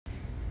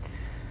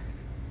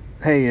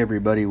Hey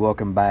everybody,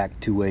 welcome back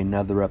to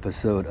another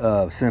episode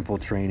of Simple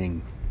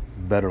Training,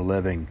 Better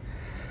Living.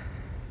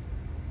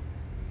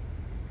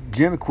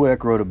 Jim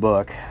Kwik wrote a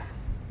book.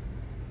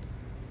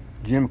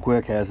 Jim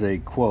Kwik has a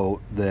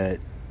quote that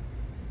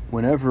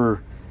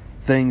whenever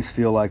things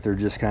feel like they're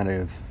just kind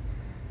of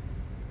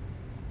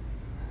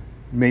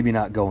maybe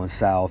not going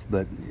south,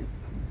 but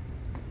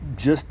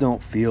just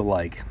don't feel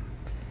right,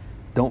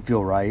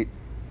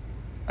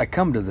 I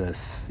come to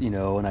this,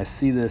 and I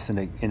see this and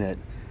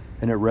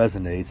it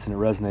resonates, and it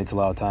resonates a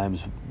lot of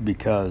times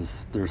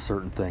because there's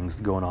certain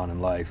things going on in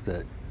life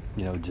that,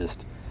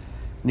 just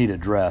need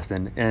addressed.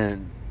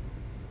 And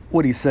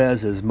what he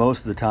says is most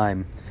of the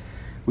time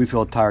we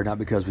feel tired not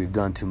because we've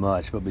done too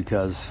much, but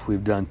because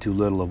we've done too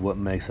little of what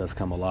makes us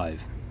come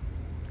alive.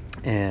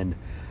 And,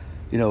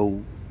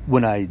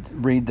 when I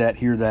read that,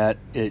 hear that,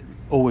 it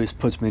always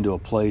puts me into a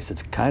place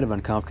that's kind of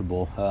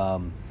uncomfortable,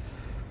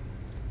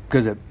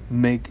 because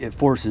it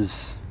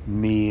forces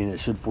me, and it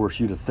should force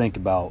you to think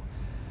about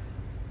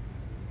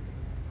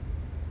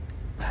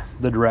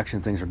the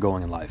direction things are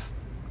going in life,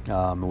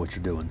 and what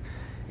you're doing.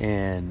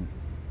 And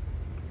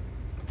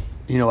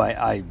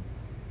I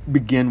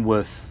begin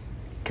with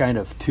kind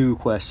of two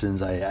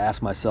questions. I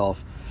ask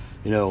myself,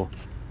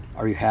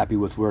 are you happy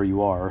with where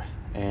you are?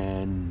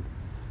 And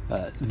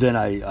then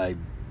I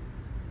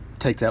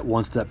take that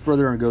one step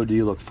further and go, do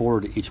you look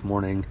forward to each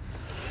morning?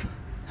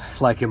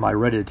 Like, am I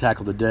ready to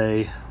tackle the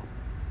day,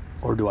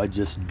 or do I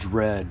just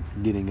dread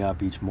getting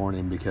up each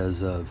morning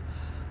because of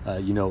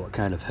what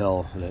kind of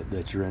hell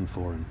that you're in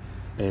for?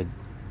 And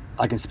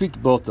I can speak to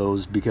both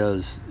those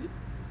because,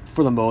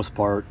 for the most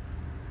part,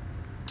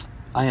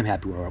 I am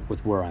happy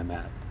with where I'm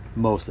at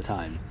most of the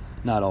time.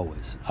 Not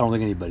always. I don't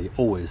think anybody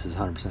always is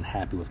 100%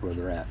 happy with where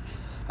they're at.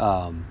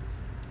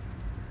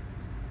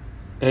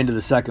 And to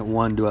the second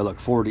one, do I look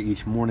forward to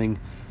each morning?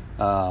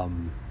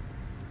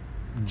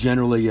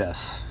 Generally,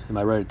 yes. Am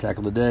I ready to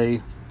tackle the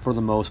day? For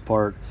the most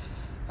part,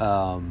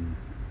 I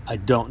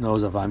don't know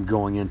as if I'm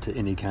going into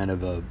any kind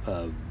of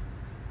a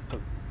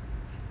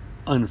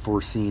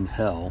unforeseen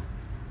hell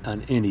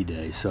on any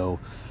day. So,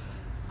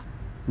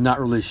 not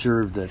really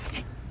sure that,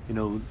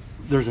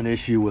 there's an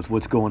issue with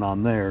what's going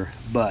on there.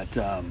 But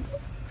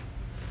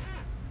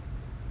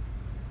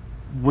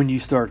when you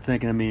start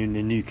thinking,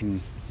 and you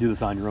can do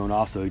this on your own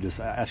also, you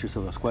just ask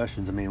yourself those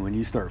questions. When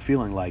you start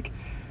feeling like,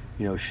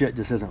 shit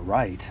just isn't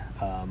right,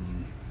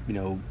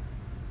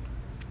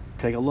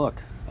 take a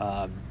look.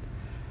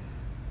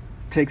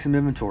 Take some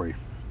inventory.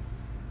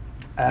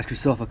 Ask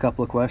yourself a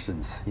couple of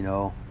questions.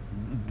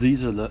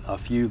 These are a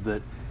few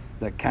that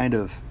kind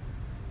of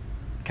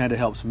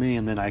helps me,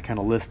 and then I kind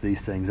of list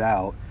these things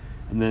out,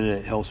 and then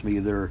it helps me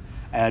either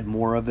add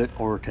more of it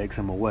or take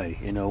some away.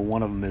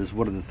 One of them is,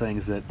 what are the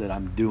things that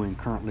I'm doing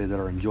currently that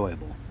are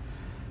enjoyable?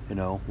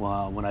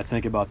 When I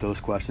think about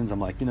those questions, I'm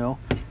like,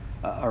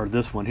 or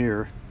this one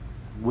here,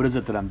 what is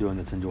it that I'm doing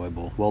that's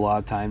enjoyable? Well, a lot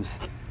of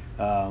times,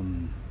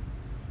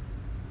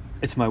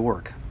 it's my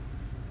work.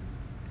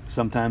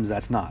 Sometimes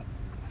that's not.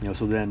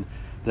 So then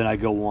I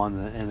go on,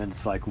 and then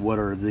it's like, what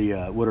are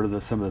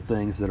some of the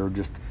things that are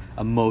just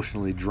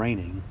emotionally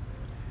draining?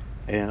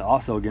 And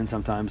also, again,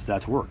 sometimes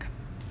that's work.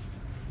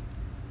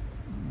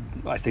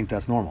 I think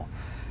that's normal.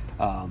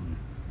 So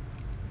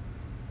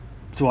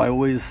I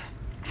always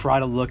try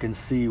to look and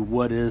see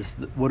what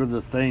are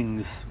the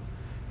things,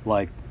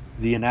 like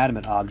the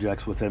inanimate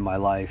objects within my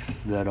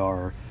life, that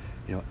are,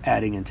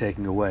 adding and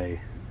taking away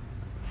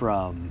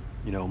from,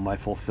 my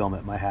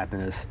fulfillment, my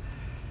happiness.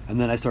 And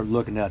then I start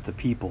looking at the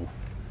people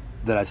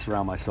that I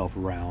surround myself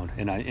around,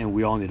 and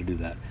we all need to do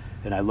that.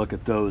 And I look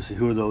at those,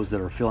 who are those that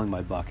are filling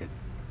my bucket,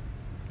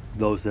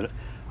 those that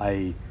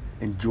I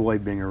enjoy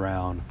being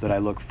around, that I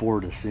look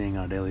forward to seeing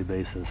on a daily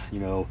basis.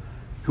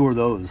 Who are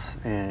those,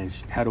 and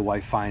how do I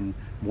find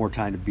more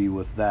time to be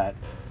with that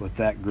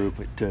group,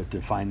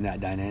 to find that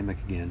dynamic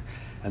again?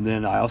 And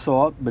then I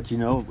also,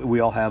 we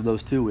all have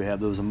those too. We have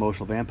those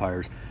emotional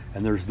vampires,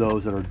 and there's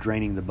those that are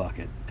draining the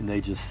bucket, and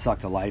they just suck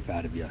the life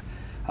out of you.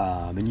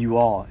 And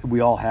we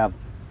all have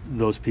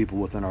those people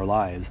within our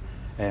lives,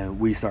 and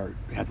we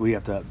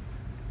have to.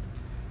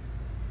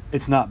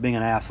 It's not being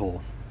an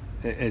asshole.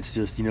 It's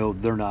just,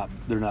 they're not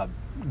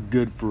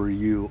good for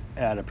you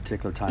at a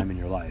particular time in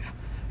your life,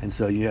 and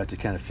so you have to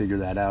kind of figure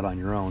that out on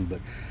your own.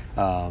 But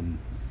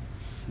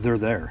they're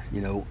there.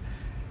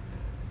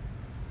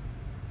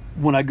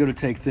 When I go to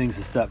take things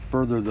a step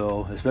further,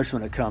 though, especially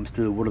when it comes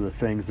to what are the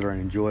things that are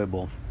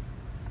enjoyable,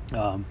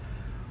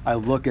 I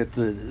look at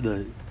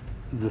the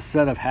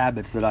set of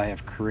habits that I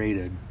have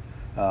created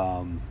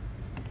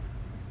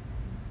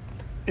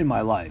in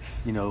my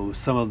life.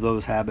 Some of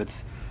those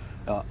habits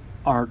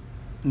aren't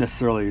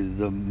necessarily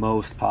the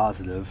most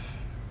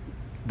positive.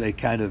 They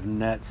kind of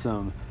net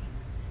some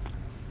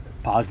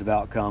positive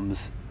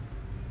outcomes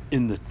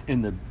in the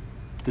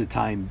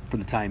time, for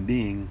the time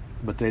being,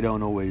 but they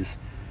don't always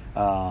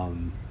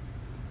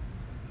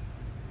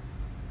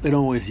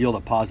yield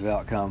a positive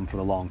outcome for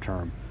the long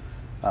term.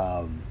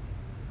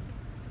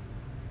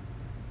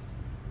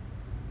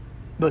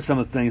 But some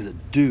of the things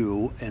that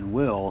do and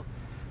will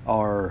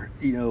are,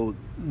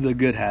 the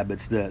good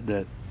habits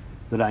that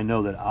I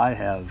know that I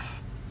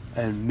have,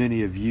 and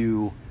many of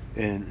you,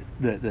 and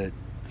that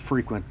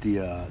frequent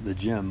the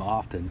gym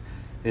often,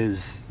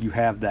 is you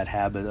have that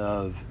habit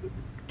of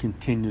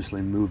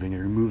continuously moving,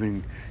 or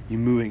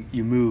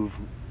you move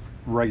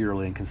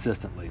regularly and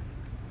consistently,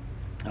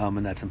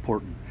 and that's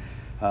important.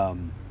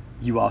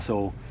 You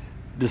also,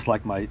 just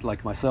like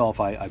myself,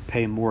 I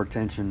pay more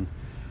attention,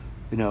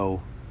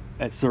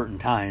 at certain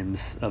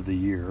times of the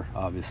year.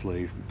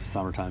 Obviously,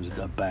 summertime's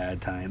a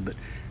bad time, but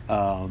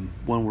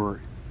when we're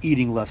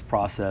eating less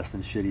processed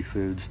and shitty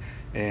foods,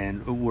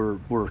 and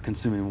we're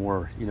consuming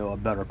more, a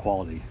better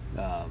quality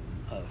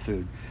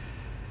food.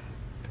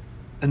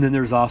 And then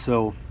there's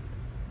also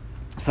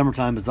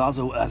summertime is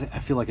also, I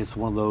feel like it's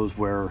one of those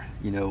where,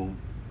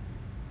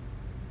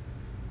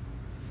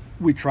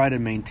 we try to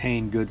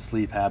maintain good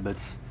sleep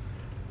habits.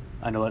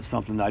 I know that's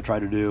something that I try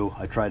to do.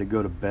 I try to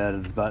go to bed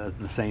about at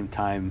the same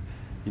time,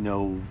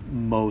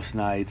 most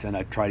nights, and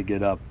I try to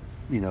get up,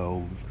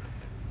 and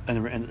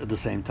at the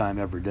same time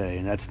every day,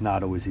 and that's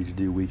not always easy to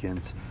do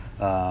weekends.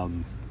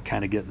 Kind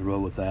of get in the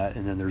road with that.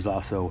 And then there's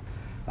also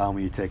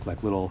when you take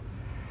like little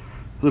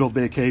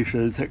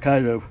vacations, that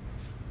kind of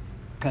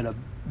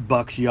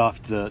bucks you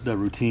off the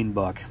routine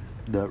buck,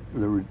 the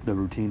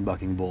routine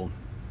bucking bull.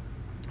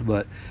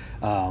 But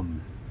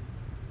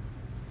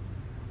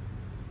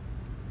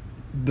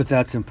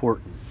that's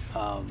important.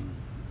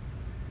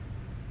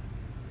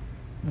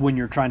 When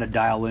you're trying to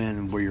dial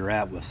in where you're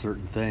at with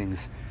certain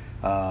things,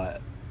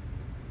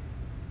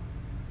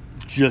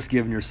 just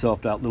giving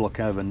yourself that little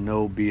kind of a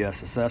no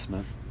BS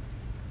assessment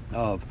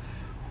of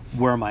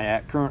where am I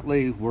at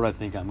currently, where I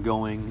think I'm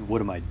going, what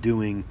am I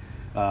doing,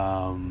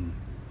 and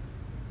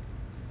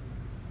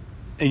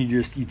you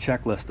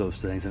checklist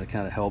those things, and it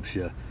kind of helps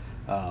you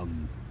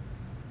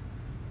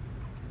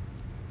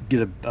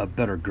get a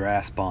better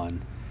grasp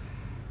on,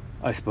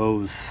 I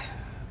suppose,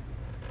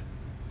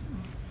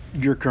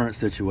 your current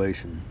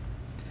situation.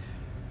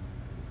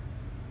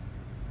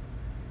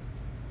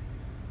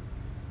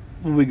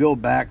 When we go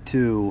back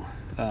to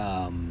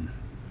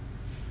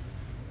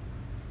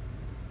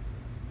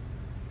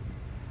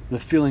the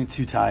feeling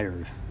too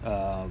tired,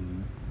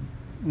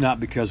 not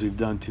because we've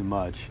done too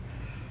much.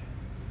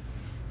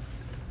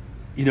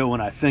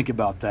 When I think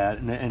about that,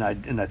 and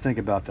I think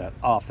about that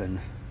often,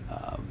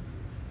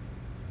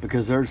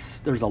 because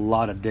there's a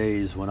lot of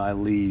days when I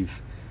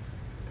leave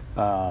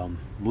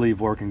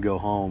work and go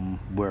home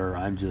where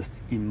I'm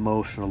just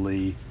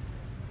emotionally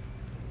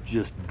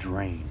just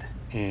drained,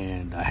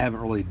 and I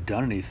haven't really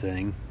done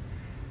anything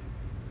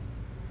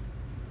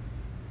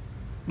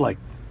like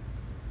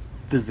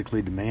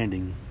physically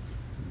demanding,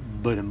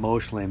 but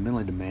emotionally and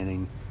mentally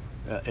demanding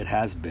it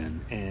has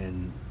been.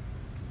 And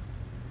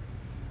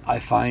I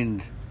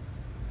find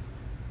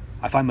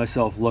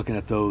myself looking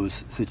at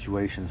those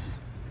situations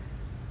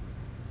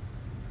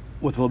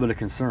with a little bit of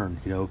concern,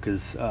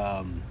 because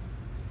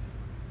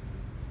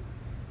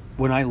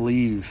when I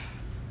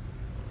leave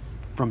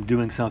from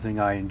doing something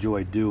I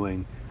enjoy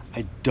doing,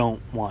 I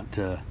don't want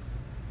to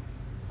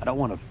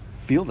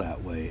feel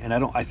that way, and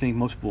I think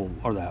most people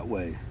are that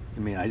way. I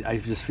mean, I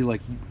just feel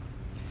like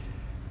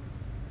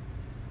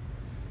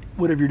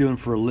whatever you're doing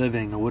for a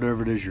living, or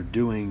whatever it is you're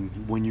doing,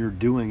 when you're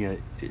doing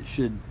it, it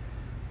should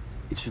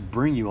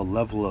bring you a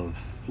level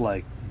of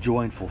like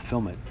joy and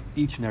fulfillment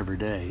each and every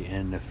day.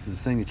 And if the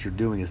thing that you're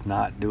doing is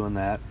not doing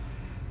that,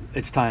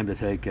 it's time to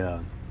take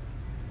a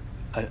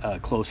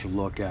closer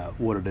look at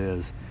what it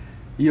is.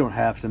 You don't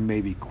have to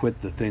maybe quit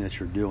the thing that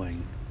you're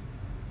doing,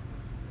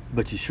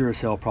 but you sure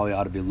as hell probably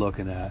ought to be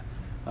looking at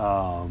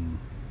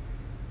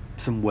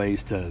some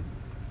ways to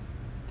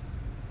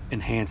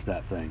enhance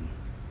that thing,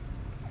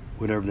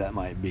 whatever that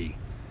might be.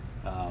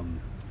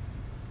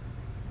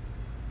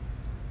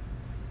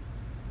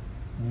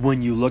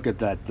 When you look at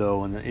that,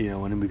 though, and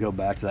when we go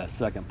back to that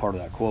second part of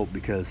that quote,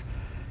 because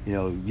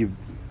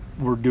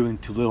we're doing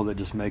too little that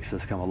just makes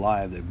us come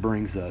alive, that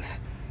brings us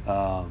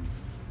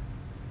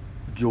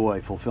joy,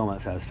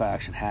 fulfillment,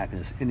 satisfaction,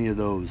 happiness, any of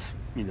those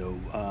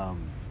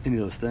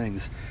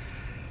things.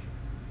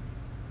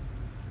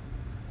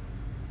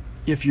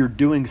 If you're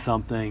doing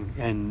something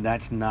and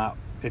it's not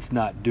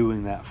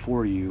doing that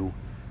for you,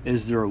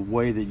 is there a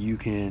way that you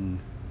can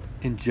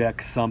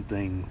inject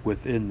something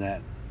within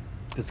that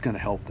that's going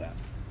to help that?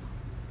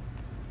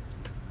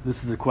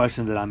 This is a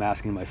question that I'm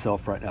asking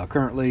myself right now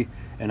currently,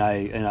 and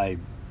I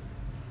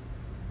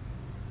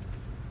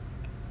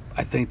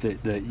think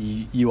that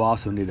you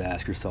also need to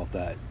ask yourself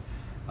that.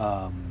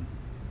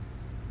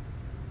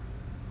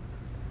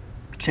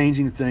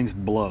 Changing things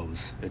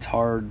blows. It's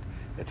hard.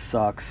 It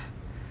sucks.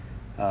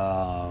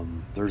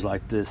 There's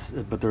like this,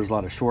 but there's a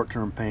lot of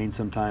short-term pain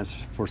sometimes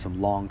for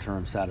some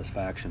long-term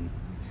satisfaction.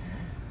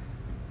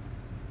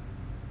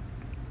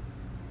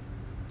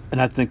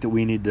 And I think that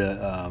we need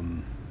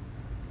to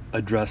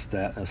address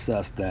that,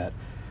 assess that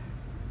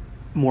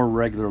more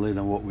regularly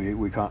than what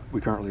we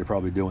currently are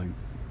probably doing.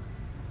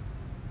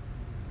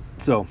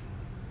 So,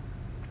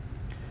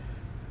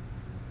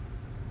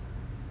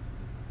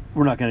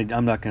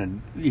 I'm not gonna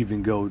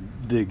even go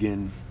dig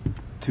in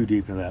too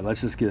deep into that.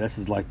 Let's just get, this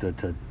is like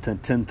the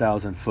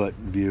 10,000 foot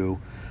view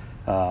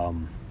of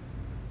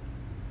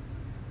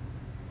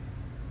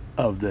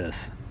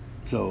this.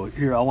 So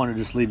here, I want to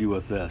just leave you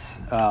with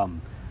this.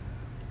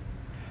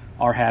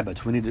 Our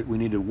habits, we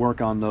need to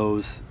work on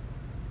those,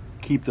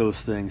 keep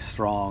those things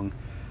strong,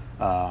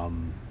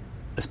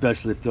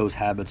 especially if those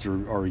habits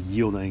are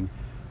yielding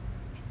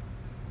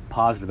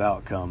positive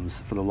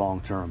outcomes for the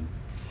long term.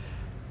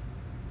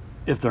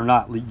 If they're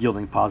not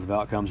yielding positive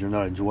outcomes, you're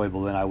not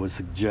enjoyable, then I would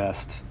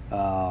suggest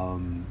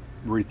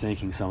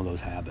rethinking some of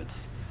those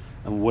habits,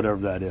 and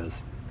whatever that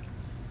is.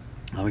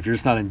 If you're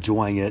just not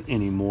enjoying it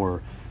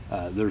anymore,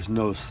 there's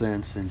no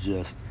sense in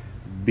just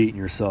beating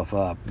yourself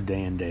up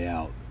day in, day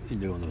out in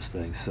doing those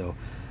things. So,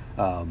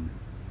 but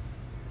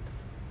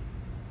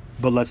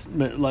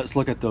let's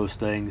look at those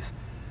things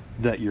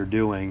that you're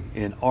doing,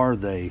 and are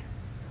they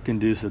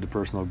conducive to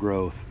personal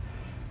growth?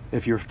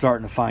 If you're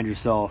starting to find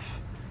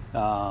yourself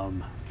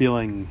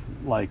feeling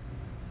like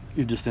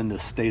you're just in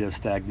this state of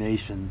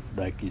stagnation,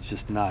 like it's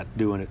just not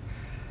doing it,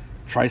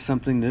 try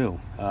something new.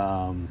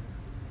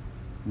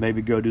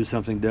 Maybe go do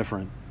something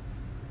different,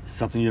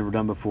 something you've never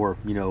done before.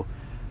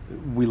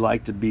 We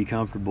like to be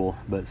comfortable,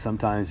 but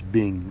sometimes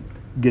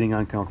getting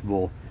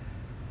uncomfortable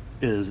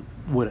is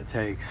what it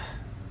takes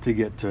to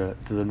get to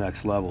the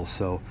next level.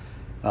 So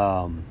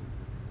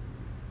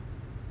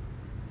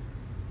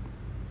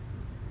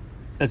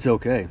it's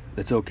okay.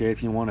 It's okay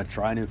if you want to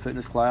try a new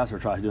fitness class or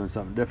try doing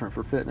something different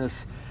for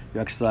fitness.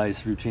 Your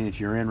exercise routine that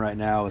you're in right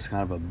now is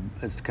kind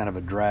of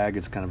a drag.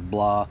 It's kind of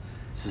blah.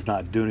 It's just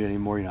not doing it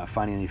anymore. You're not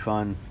finding any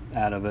fun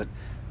out of it.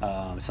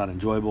 It's not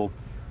enjoyable.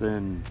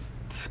 Then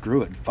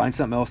screw it. Find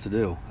something else to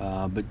do.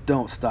 But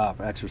don't stop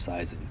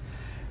exercising.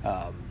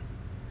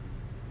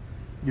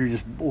 You're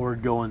just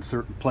bored going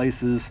certain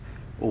places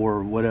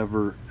or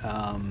whatever,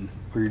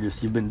 or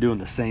you've been doing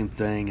the same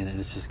thing and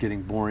it's just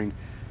getting boring.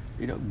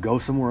 Go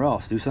somewhere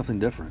else. Do something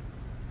different.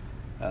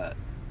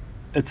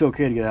 It's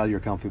okay to get out of your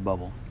comfy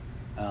bubble,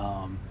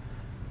 and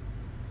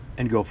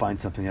go find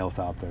something else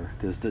out there.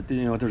 Because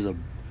there's a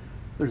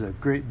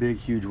great big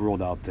huge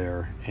world out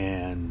there,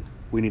 and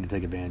we need to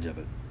take advantage of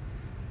it.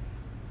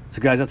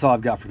 So guys, that's all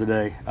I've got for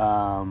today.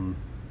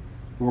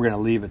 We're gonna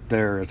leave it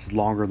there. It's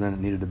longer than it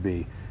needed to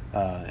be.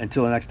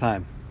 Until the next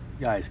time,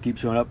 guys, keep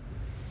showing up,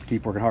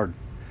 keep working hard.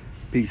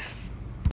 Peace.